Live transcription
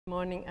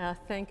Morning.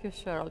 Thank you,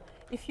 Cheryl.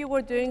 If you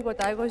were doing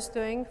what I was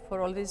doing for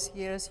all these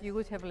years, you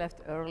would have left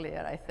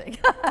earlier, I think.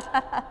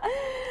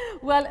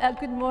 Well,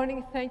 good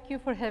morning. Thank you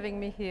for having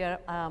me here.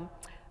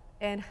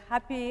 And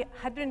happy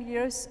 100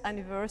 years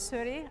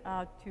anniversary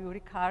to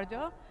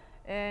RICARDO.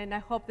 And I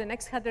hope the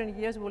next 100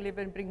 years will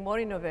even bring more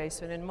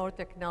innovation and more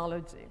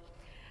technology.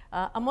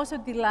 I'm also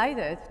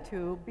delighted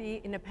to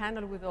be in a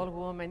panel with all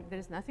women.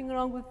 There's nothing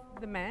wrong with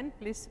the men,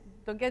 please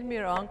don't get me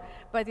wrong,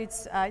 but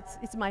it's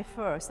my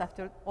first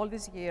after all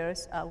these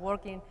years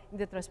working in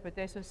the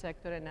transportation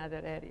sector and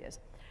other areas.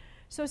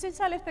 So since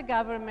I left the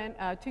government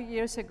 2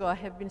 years ago, I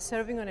have been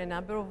serving on a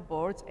number of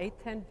boards,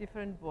 10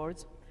 different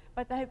boards,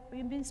 but I've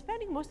been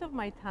spending most of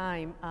my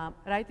time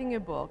writing a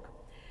book.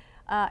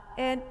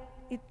 And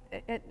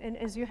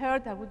as you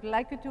heard, I would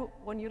like you to,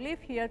 when you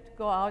leave here, to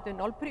go out and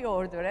all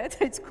pre-order it.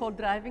 It's called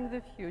Driving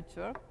the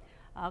Future,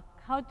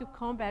 How to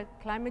Combat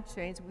Climate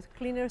Change with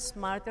Cleaner,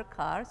 Smarter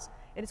Cars,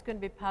 and it's going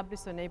to be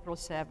published on April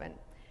 7.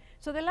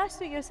 So the last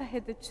 2 years, I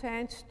had the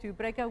chance to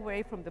break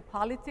away from the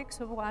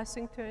politics of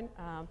Washington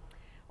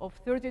of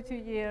 32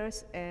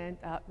 years and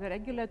the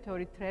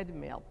regulatory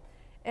treadmill,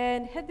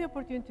 and had the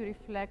opportunity to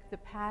reflect the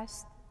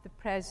past, the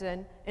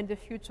present, and the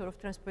future of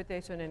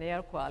transportation and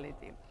air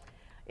quality.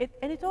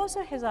 And it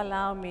also has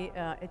allowed me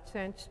a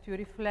chance to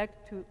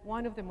reflect to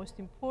one of the most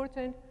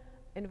important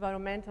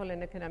environmental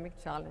and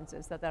economic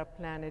challenges that our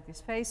planet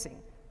is facing,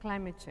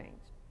 climate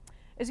change.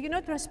 As you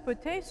know,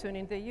 transportation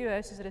in the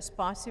US is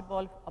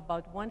responsible for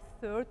about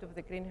 1/3 of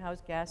the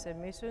greenhouse gas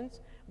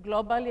emissions,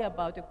 globally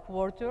about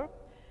 1/4.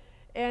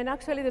 And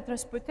actually the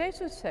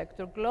transportation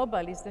sector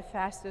globally is the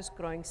fastest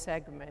growing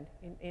segment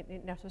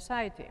in our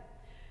society.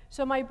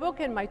 So my book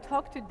and my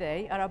talk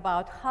today are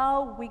about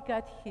how we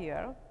got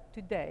here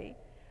today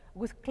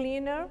with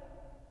cleaner,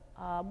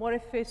 more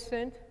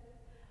efficient,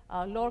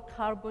 lower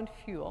carbon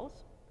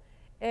fuels,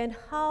 and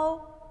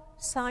how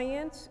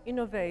science,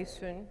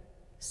 innovation,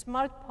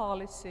 smart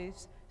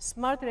policies,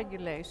 smart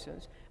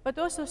regulations, but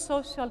also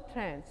social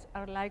trends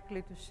are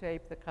likely to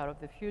shape the car of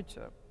the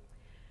future.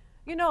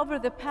 You know, over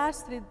the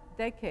past 3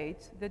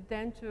 decades, the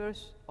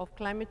dangers of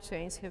climate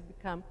change have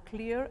become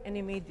clear and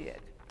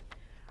immediate.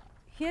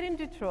 Here in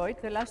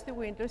Detroit, the last 2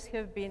 winters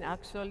have been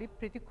actually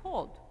pretty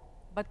cold,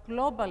 but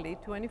globally,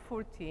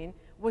 2014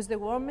 was the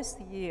warmest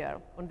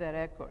year on the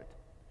record.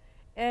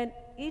 And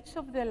each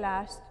of the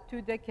last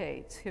 2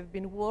 decades have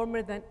been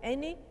warmer than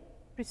any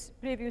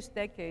previous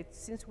decade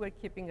since we're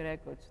keeping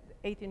records,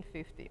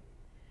 1850.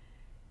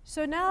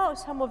 So now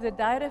some of the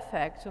dire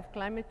effects of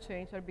climate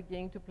change are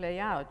beginning to play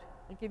out.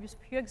 I'll give you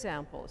a few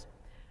examples.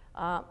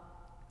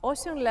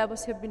 Ocean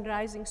levels have been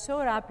rising so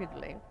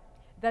rapidly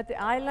that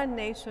the island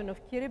nation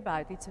of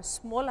Kiribati, it's a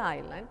small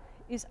island,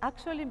 is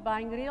actually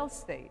buying real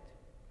estate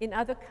in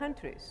other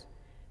countries.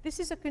 This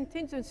is a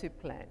contingency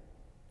plan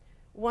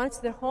once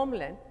their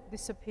homeland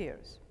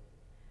disappears.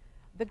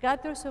 The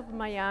gutters of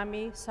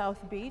Miami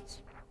South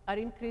Beach are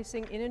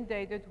increasing,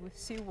 inundated with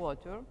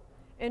seawater.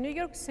 In New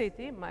York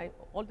City, my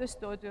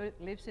oldest daughter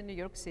lives in New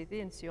York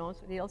City and she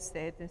owns real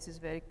estate and she's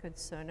very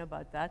concerned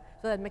about that,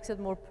 so that makes it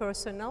more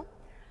personal.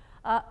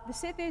 The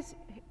city is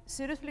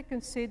seriously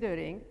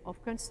considering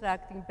of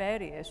constructing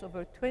barriers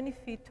over 20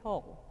 feet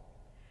tall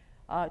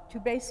to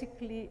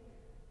basically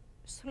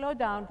slow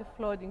down the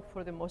flooding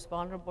for the most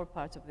vulnerable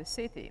parts of the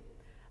city.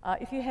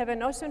 If you have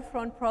an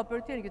oceanfront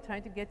property and you're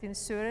trying to get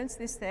insurance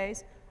these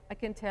days, I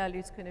can tell you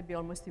it's going to be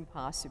almost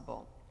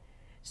impossible.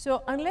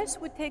 So unless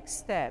we take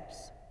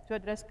steps to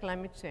address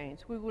climate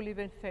change, we will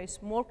even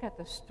face more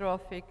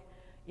catastrophic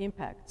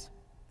impacts.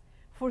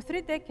 For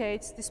 3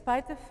 decades,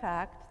 despite the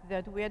fact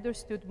that we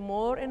understood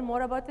more and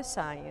more about the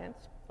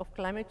science of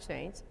climate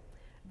change,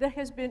 there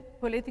has been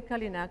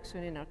political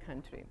inaction in our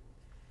country.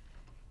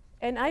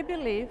 And I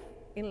believe,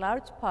 in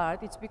large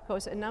part, it's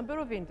because a number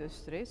of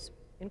industries,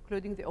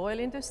 including the oil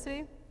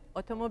industry,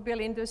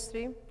 automobile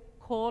industry,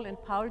 coal and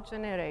power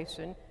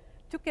generation,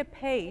 took a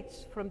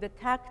page from the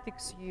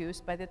tactics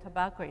used by the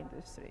tobacco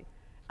industry.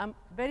 I'm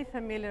very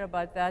familiar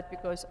about that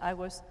because I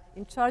was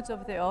in charge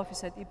of the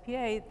office at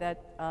EPA that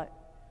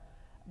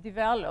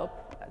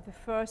developed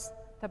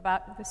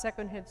the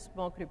secondhand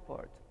smoke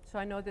report. So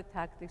I know the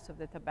tactics of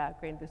the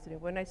tobacco industry.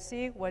 When I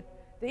see what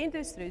the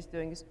industry is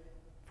doing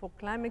for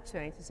climate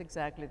change, it's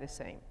exactly the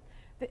same.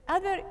 The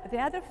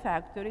other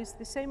factor is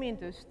the same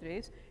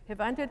industries have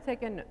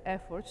undertaken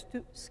efforts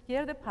to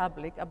scare the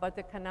public about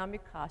the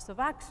economic cost of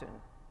action.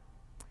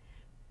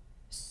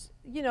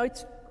 You know,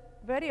 it's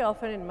very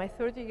often, in my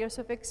 30 years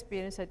of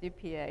experience at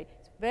EPA,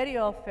 very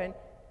often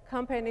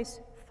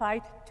companies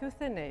fight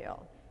tooth and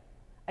nail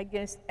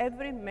against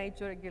every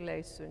major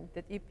regulation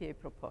that EPA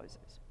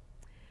proposes.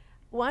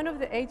 One of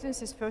the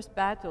agency's first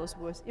battles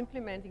was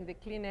implementing the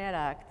Clean Air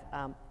Act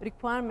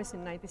requirements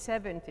in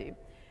 1970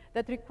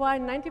 that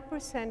required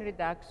 90%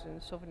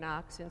 reductions of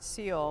NOx and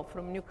CO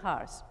from new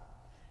cars.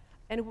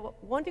 And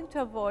wanting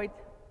to avoid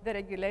the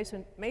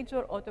regulation,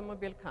 major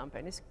automobile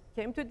companies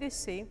came to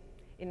DC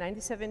in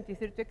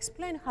 1973 to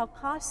explain how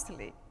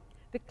costly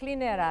the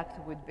Clean Air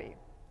Act would be.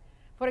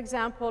 For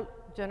example,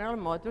 General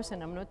Motors,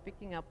 and I'm not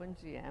picking up on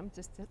GM,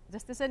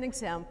 just as an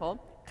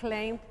example,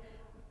 claimed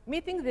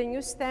meeting the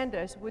new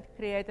standards would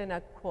create, and I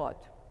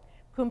quote,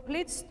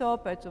 complete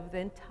stoppage of the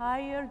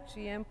entire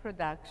GM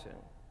production,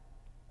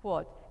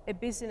 quote, a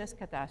business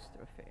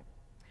catastrophe.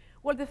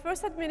 Well, the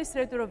first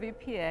administrator of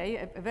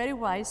EPA, a very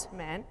wise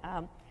man,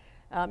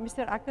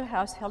 Mr.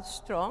 Ackelhaus, held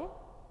strong,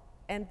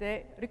 and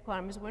the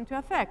requirements went into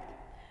effect.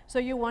 So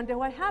you wonder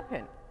what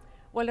happened.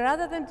 Well,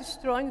 rather than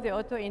destroying the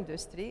auto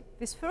industry,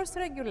 these first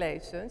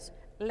regulations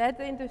led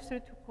the industry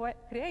to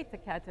create a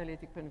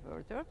catalytic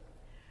converter,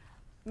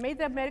 made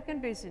the American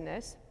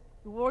business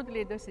world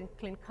leaders in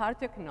clean car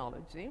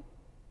technology,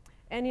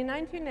 and in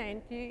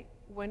 1990,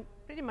 when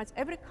pretty much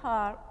every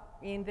car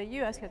in the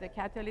US had a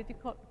catalytic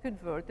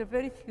converter,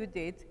 very few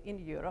did in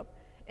Europe,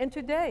 and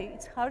today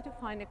it's hard to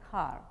find a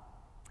car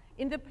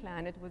in the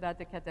planet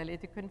without a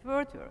catalytic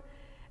converter.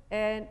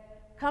 And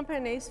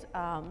companies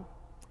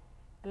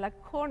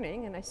like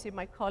Corning, and I see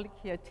my colleague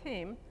here,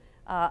 Tim,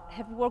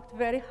 have worked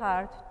very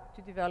hard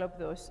to develop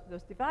those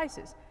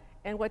devices.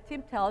 And what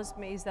Tim tells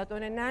me is that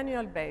on an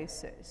annual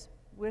basis,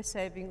 we're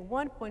saving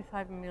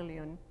 1.5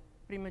 million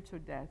premature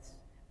deaths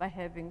by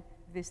having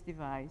this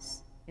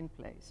device in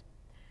place.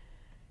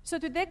 So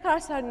today,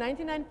 cars are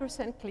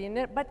 99%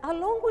 cleaner, but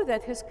along with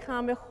that has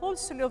come a whole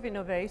slew of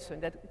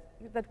innovation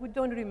that we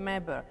don't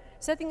remember.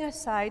 Setting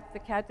aside the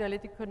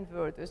catalytic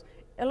converters,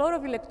 a lot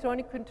of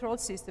electronic control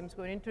systems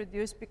were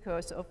introduced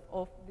because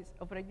of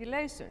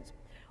regulations.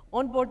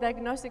 Onboard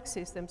diagnostic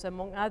systems,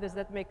 among others,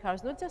 that make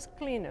cars not just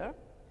cleaner,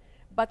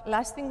 but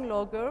lasting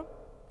longer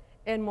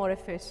and more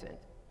efficient.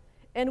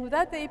 And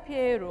without the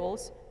EPA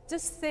rules,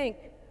 just think,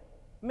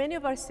 many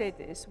of our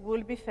cities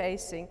will be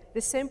facing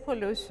the same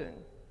pollution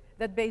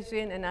that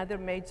Beijing and other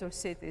major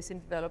cities in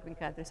developing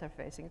countries are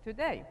facing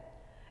today.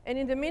 And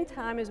in the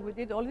meantime, as we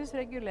did all these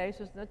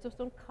regulations, not just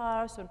on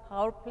cars, on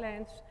power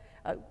plants,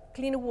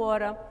 clean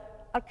water,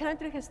 our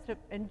country has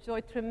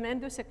enjoyed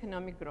tremendous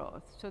economic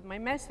growth. So my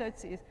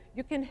message is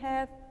you can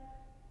have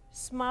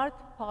smart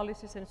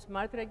policies and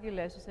smart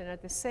regulations, and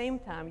at the same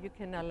time, you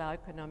can allow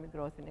economic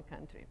growth in a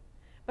country.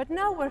 But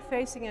now we're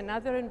facing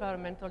another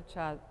environmental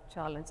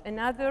challenge,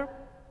 another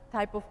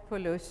type of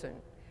pollution.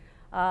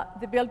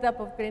 The buildup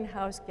of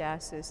greenhouse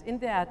gases in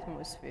the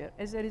atmosphere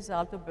as a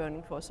result of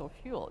burning fossil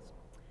fuels.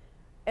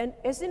 And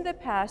as in the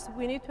past,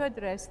 we need to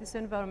address this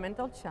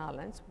environmental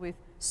challenge with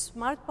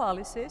smart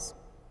policies,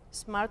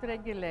 smart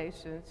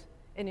regulations,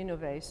 and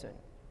innovation.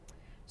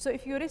 So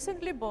if you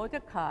recently bought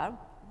a car,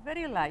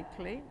 very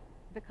likely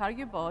the car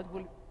you bought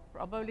will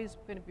probably is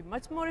going to be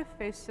much more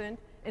efficient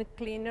and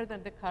cleaner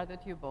than the car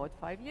that you bought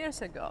 5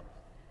 years ago.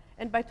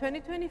 And by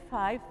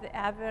 2025, the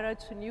average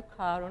new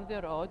car on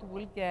the road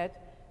will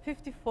get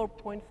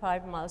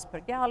 54.5 miles per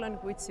gallon,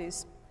 which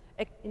is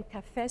in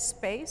cafe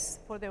space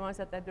for the ones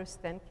that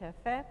understand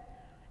cafe,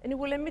 and it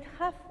will emit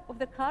half of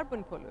the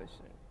carbon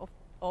pollution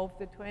of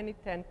the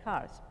 2010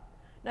 cars.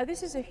 Now,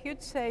 this is a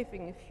huge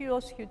saving in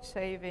fuels, huge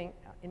saving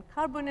in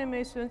carbon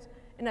emissions,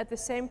 and at the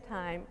same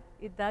time,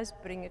 it does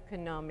bring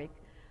economic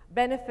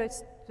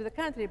benefits to the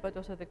country, but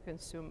also the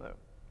consumer.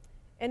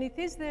 And it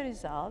is the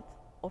result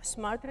of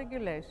smart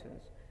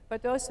regulations,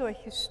 but also a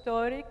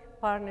historic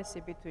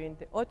partnership between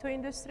the auto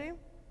industry,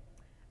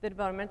 the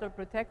Environmental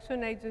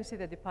Protection Agency,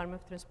 the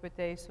Department of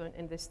Transportation,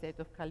 and the state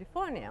of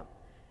California.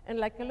 And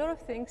like a lot of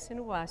things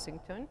in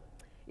Washington,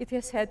 it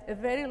has had a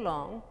very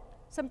long,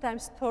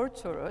 sometimes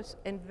torturous,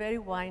 and very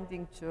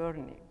winding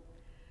journey.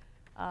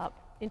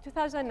 In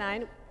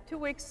 2009, 2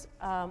 weeks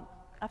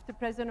after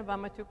President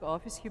Obama took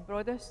office, he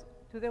brought us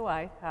to the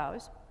White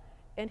House,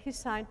 and he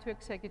signed 2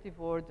 executive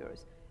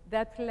orders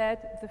that led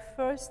the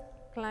first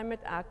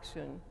climate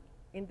action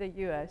in the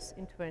US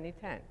in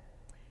 2010.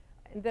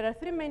 And there are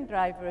 3 main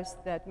drivers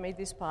that made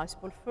this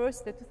possible.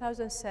 First, the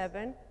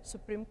 2007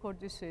 Supreme Court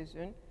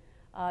decision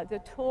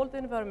that told the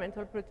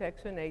Environmental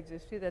Protection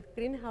Agency that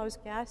greenhouse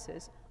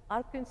gases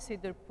are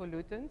considered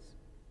pollutants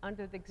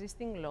under the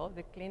existing law,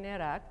 the Clean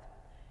Air Act,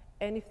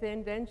 and if they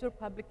endanger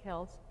public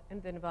health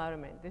and the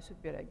environment, they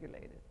should be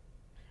regulated.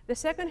 The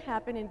second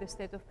happened in the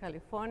state of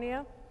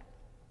California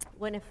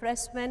when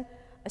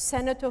a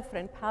Senator,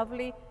 Fred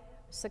Pavley,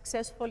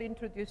 successfully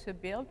introduced a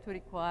bill to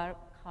require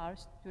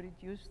cars to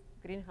reduce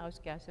greenhouse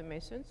gas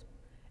emissions,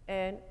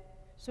 and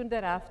soon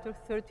thereafter,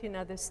 13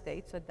 other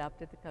states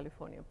adopted the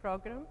California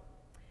program.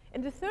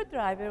 And the third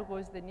driver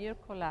was the near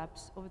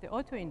collapse of the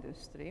auto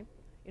industry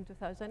in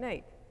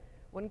 2008,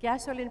 when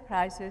gasoline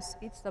prices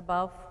reached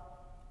above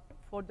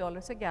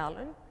 $4 a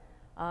gallon.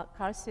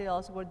 Car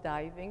sales were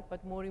diving,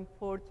 but more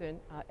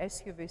important,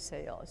 SUV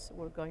sales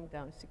were going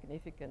down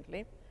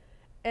significantly.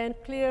 And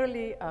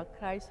clearly,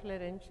 Chrysler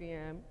and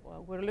GM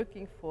were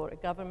looking for a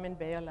government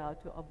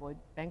bailout to avoid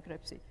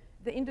bankruptcy.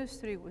 The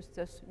industry was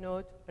just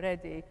not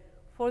ready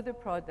for the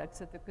products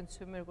that the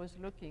consumer was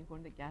looking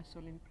when the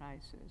gasoline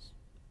prices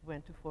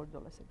went to $4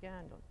 a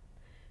gallon.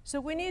 So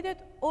we needed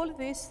all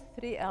these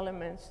 3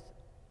 elements,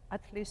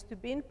 at least, to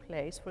be in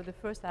place for the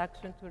first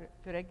action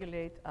to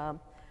regulate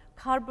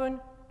carbon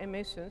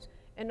emissions,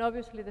 and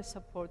obviously the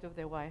support of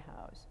the White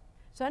House.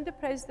 So under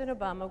President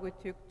Obama, we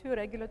took 2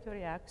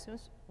 regulatory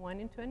actions, one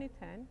in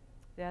 2010,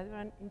 the other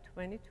one in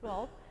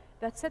 2012,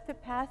 that set the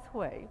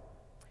pathway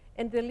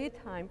and the lead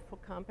time for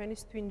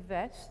companies to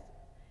invest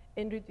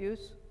and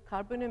reduce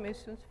carbon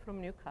emissions from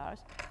new cars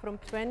from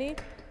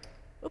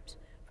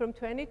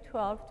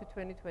 2012 to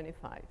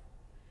 2025.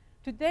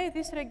 Today,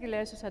 these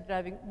regulations are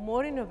driving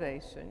more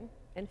innovation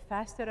and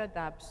faster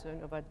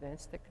adoption of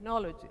advanced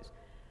technologies.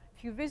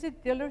 If you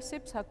visit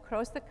dealerships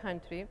across the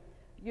country,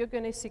 you're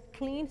going to see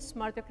clean,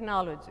 smart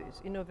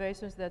technologies,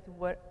 innovations that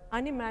were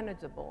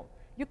unimaginable.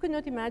 You could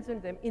not imagine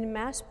them in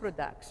mass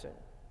production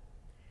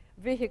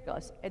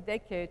vehicles a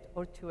decade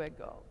or 2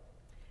 ago.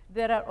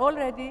 There are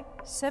already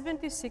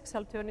 76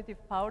 alternative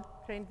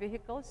powertrain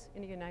vehicles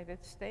in the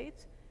United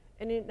States,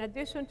 and in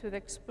addition to the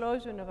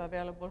explosion of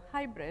available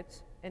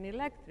hybrids and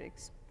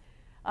electrics,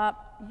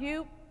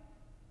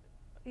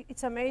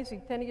 it's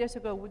amazing. 10 years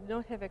ago, we would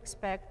not have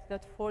expected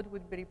that Ford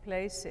would be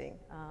replacing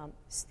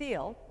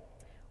steel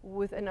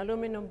with an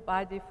aluminum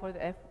body for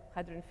the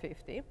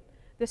F-150.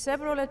 The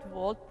Chevrolet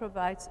Volt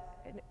provides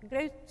a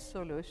great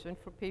solution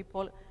for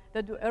people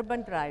that do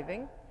urban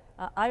driving.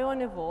 I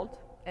own a Volt,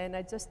 and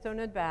I just turned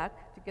it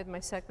back to get my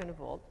second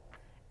Volt.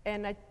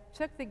 And I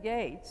checked the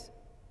gauge,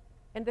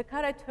 and the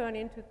car I turned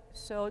into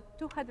showed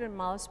 200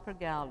 miles per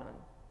gallon,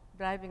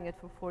 driving it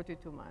for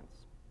 42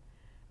 months.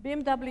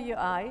 BMW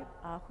i,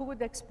 who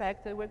would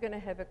expect that we're going to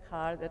have a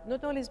car that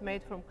not only is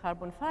made from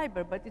carbon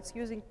fiber, but it's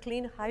using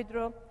clean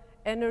hydro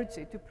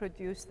energy to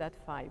produce that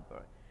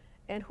fiber.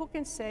 And who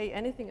can say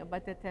anything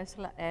about the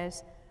Tesla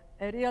as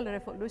a real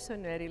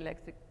revolutionary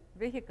electric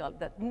vehicle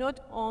that not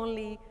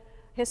only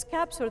has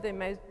captured the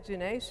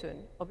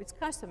imagination of its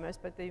customers,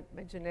 but the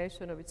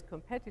imagination of its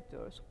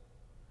competitors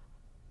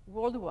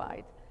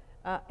worldwide.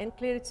 And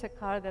clearly it's a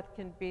car that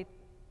can beat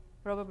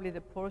probably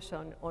the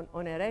Porsche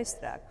on a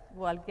racetrack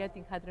while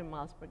getting 100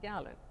 miles per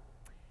gallon.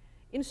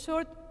 In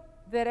short,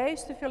 the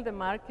race to fill the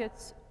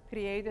markets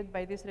created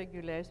by these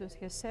regulations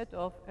has set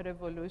off a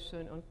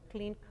revolution on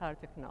clean car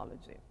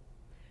technology.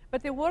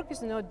 But the work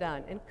is not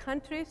done, and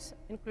countries,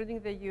 including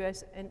the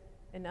US and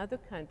other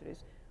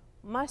countries,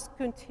 must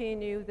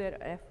continue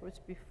their efforts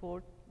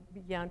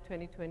beyond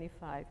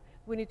 2025.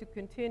 We need to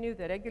continue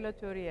the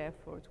regulatory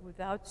efforts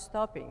without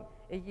stopping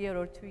a year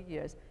or 2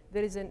 years.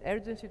 There is an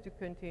urgency to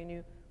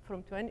continue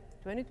from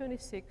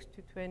 2026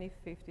 to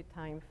 2050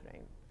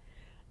 timeframe.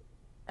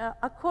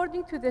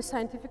 According to the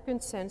scientific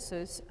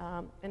consensus,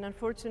 and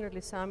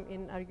unfortunately some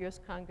in our US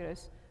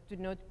Congress do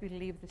not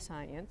believe the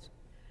science,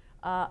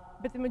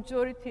 but the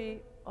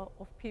majority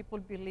of people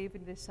believe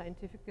in the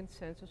scientific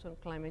consensus on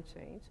climate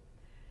change.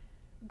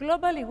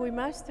 Globally, we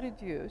must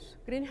reduce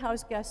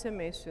greenhouse gas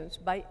emissions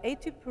by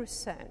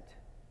 80%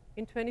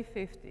 in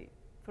 2050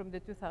 from the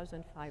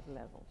 2005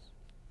 levels.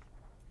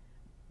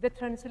 The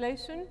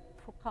translation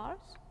for cars,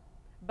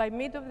 by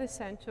mid of the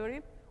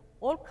century,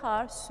 all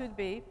cars should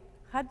be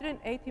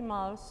 180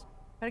 miles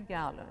per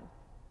gallon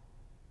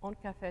on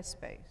cafe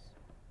space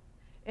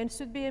and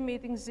should be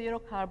emitting zero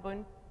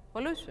carbon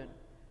pollution.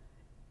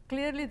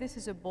 Clearly, this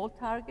is a bold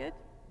target,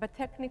 but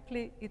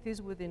technically it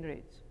is within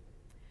reach.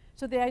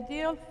 So the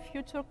ideal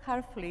future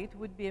car fleet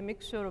would be a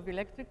mixture of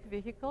electric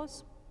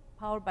vehicles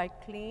powered by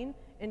clean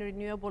and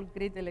renewable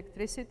grid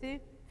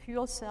electricity,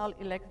 fuel cell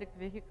electric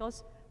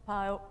vehicles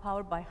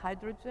powered by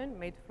hydrogen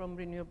made from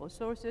renewable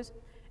sources,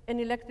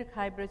 and electric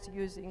hybrids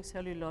using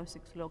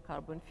cellulosic low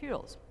carbon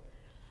fuels.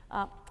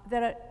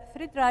 There are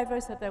 3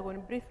 drivers that I want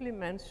to briefly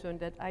mention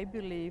that I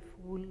believe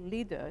will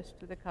lead us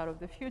to the car of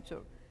the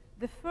future.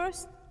 The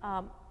first,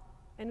 and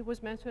it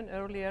was mentioned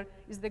earlier,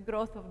 is the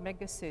growth of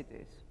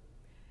megacities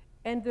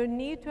and the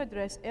need to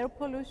address air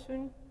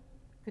pollution,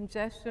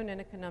 congestion,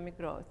 and economic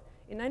growth.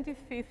 In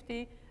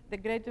 1950, the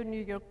greater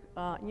New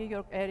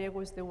York area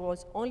was the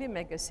world's only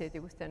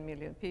megacity with 10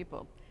 million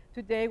people.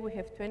 Today, we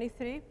have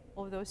 23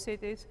 of those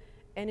cities,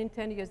 and in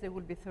 10 years, there will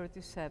be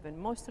 37,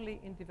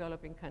 mostly in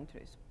developing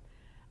countries.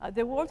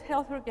 The World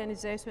Health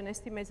Organization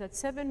estimates that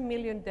 7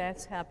 million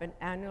deaths happen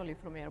annually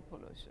from air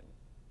pollution.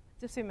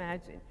 Just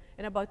imagine.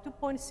 And about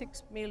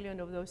 2.6 million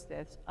of those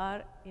deaths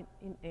are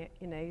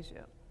in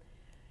Asia.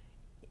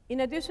 In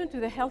addition to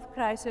the health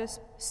crisis,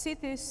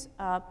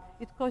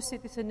 it costs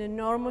cities an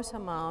enormous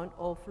amount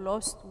of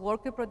lost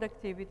worker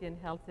productivity and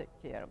health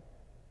care.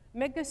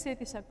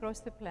 Megacities across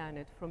the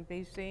planet, from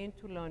Beijing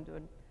to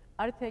London,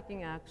 are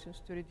taking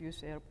actions to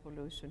reduce air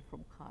pollution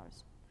from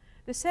cars.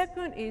 The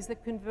second is the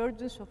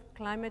convergence of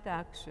climate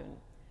action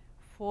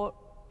for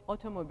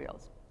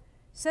automobiles.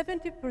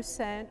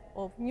 70%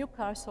 of new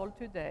cars sold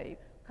today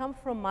come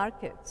from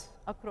markets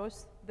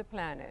across the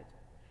planet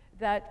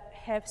that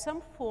have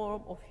some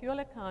form of fuel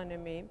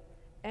economy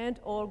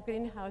and or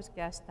greenhouse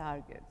gas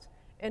targets.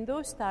 And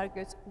those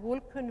targets will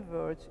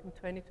converge in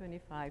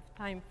 2025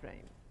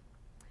 timeframe.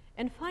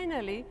 And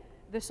finally,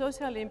 the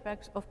social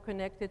impacts of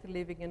connected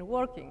living and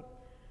working.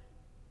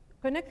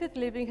 Connected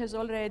living has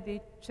already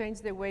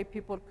changed the way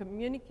people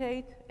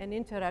communicate and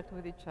interact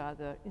with each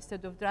other.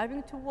 Instead of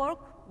driving to work,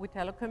 we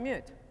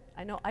telecommute.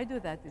 I know I do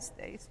that these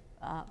days.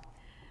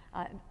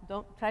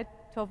 Don't try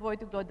to avoid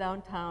to go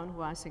downtown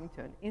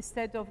Washington.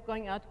 Instead of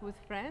going out with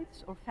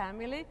friends or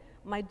family,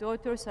 my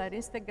daughters are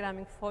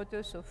Instagramming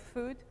photos of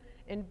food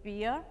and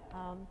beer,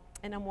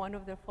 and I'm one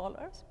of their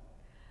followers.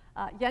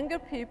 Younger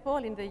people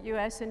in the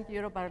US and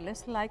Europe are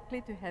less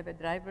likely to have a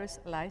driver's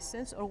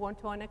license or want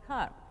to own a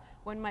car.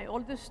 When my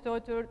oldest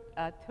daughter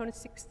turned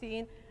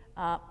 16,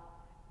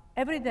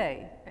 every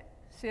day,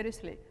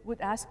 seriously,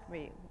 would ask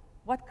me,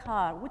 what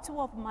car, which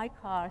one of my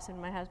cars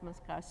and my husband's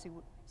cars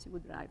she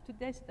would drive.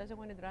 Today, she doesn't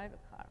want to drive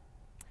a car.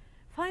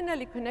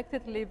 Finally,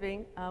 connected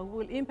living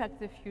will impact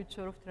the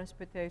future of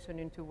transportation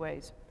in two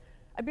ways.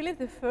 I believe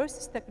the first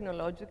is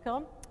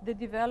technological. The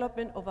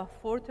development of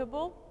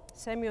affordable,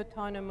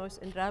 semi-autonomous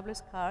and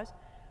driverless cars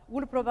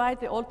will provide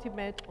the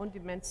ultimate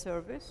on-demand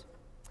service.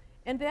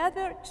 And the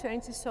other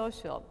change is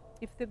social.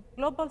 If the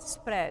global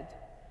spread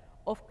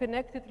of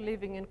connected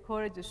living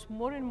encourages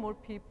more and more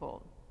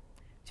people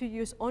to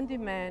use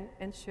on-demand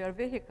and share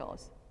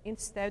vehicles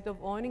instead of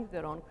owning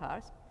their own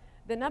cars,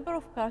 the number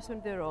of cars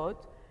on the road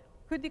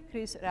could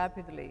decrease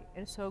rapidly,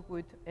 and so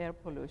would air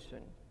pollution.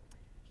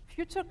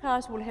 Future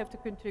cars will have to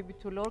contribute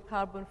to lower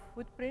carbon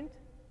footprint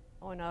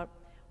on our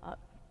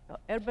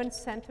urban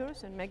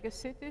centers and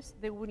megacities.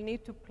 They will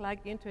need to plug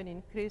into an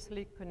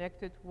increasingly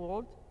connected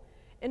world,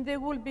 and there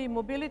will be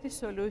mobility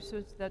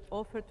solutions that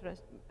offer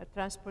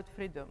transport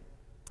freedom.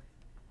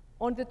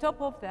 On the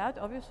top of that,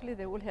 obviously,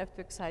 they will have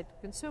to excite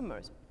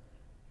consumers.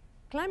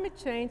 Climate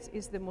change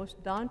is the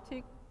most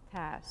daunting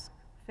task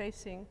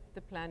facing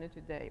the planet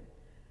today.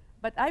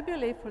 But I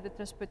believe for the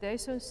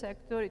transportation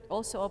sector, it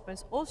also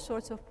opens all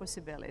sorts of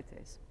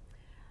possibilities.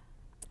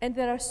 And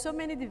there are so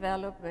many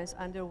developments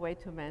underway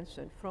to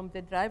mention, from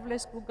the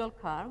driverless Google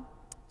car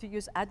to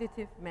use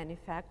additive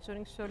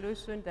manufacturing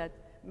solution that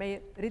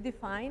may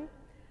redefine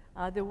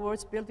the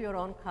words build your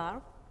own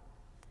car.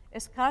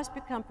 As cars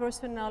become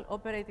personal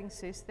operating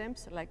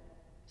systems like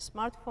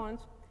smartphones,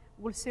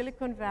 will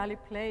Silicon Valley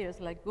players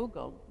like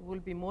Google will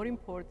be more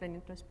important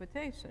in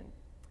transportation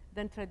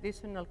than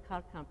traditional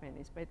car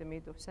companies by the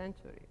mid of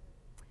century?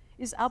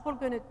 Is Apple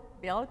going to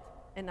build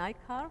an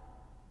iCar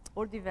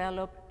or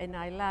develop an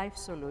iLife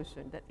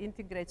solution that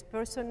integrates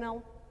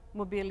personal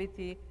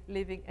mobility,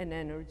 living, and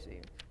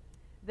energy?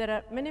 There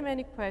are many,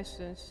 many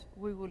questions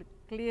we will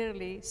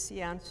clearly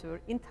see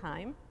answered in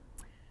time,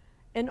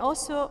 and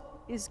also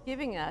is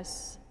giving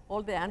us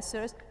all the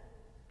answers.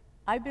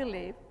 I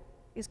believe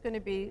is going to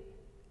be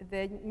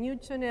the new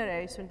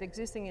generation, the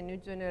existing and new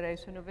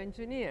generation of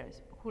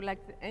engineers, who,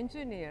 like the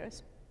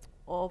engineers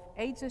of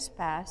ages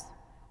past,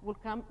 will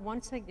come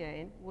once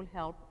again, will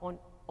help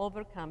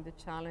overcome the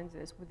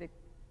challenges with the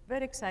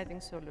very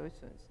exciting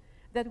solutions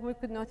that we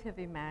could not have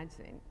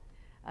imagined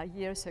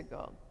years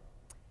ago.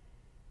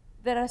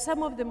 There are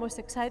some of the most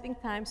exciting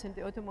times in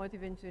the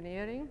automotive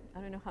engineering.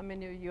 I don't know how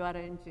many of you are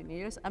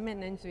engineers. I'm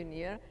an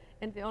engineer,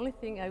 and the only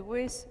thing I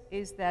wish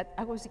is that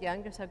I was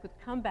younger so I could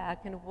come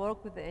back and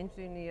work with the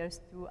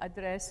engineers to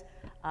address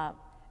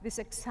these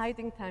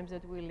exciting times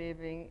that we're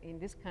living in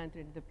this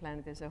country and the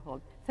planet as a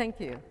whole.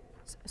 Thank you.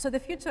 So the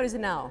future is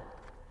now.